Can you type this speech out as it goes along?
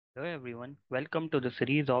Hello everyone, welcome to the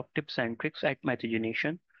series of tips and tricks at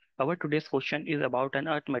Mathegination. Our today's question is about an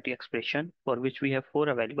arithmetic expression for which we have four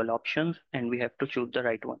available options and we have to choose the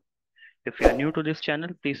right one. If you are new to this channel,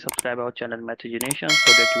 please subscribe our channel Mathegination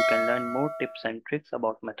so that you can learn more tips and tricks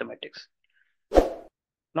about mathematics.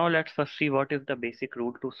 Now let's first see what is the basic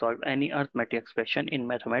rule to solve any arithmetic expression in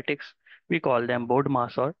mathematics. We call them board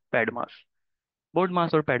mass or pad mass. Board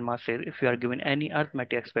mass or pad mass says if you are given any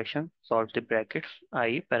arithmetic expression, solve the brackets,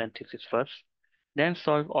 i.e. parentheses first, then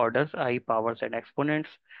solve orders, i.e. powers and exponents,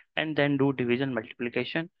 and then do division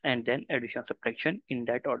multiplication and then addition subtraction in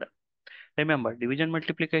that order. Remember, division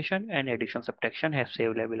multiplication and addition subtraction have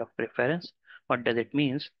same level of preference. What does it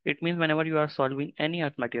mean? It means whenever you are solving any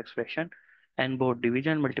arithmetic expression and both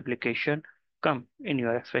division and multiplication come in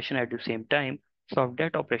your expression at the same time, solve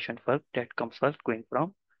that operation first that comes first going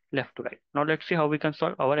from left to right. Now let's see how we can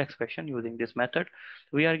solve our expression using this method.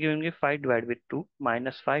 We are giving a 5 divided with 2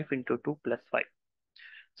 minus 5 into 2 plus 5.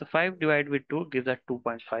 So 5 divided with 2 gives us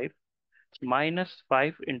 2.5 minus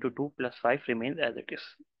 5 into 2 plus 5 remains as it is.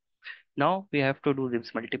 Now we have to do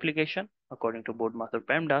this multiplication according to board master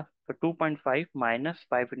Pemda. So 2.5 minus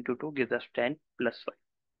 5 into 2 gives us 10 plus 5.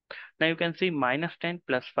 Now you can see minus 10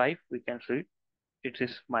 plus 5, we can see it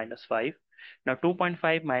is minus 5. Now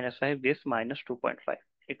 2.5 minus 5 gives minus 2.5.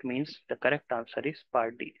 It means the correct answer is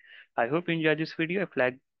part D. I hope you enjoyed this video. If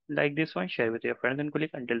you like this one, share with your friends and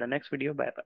colleagues. Until the next video, bye bye.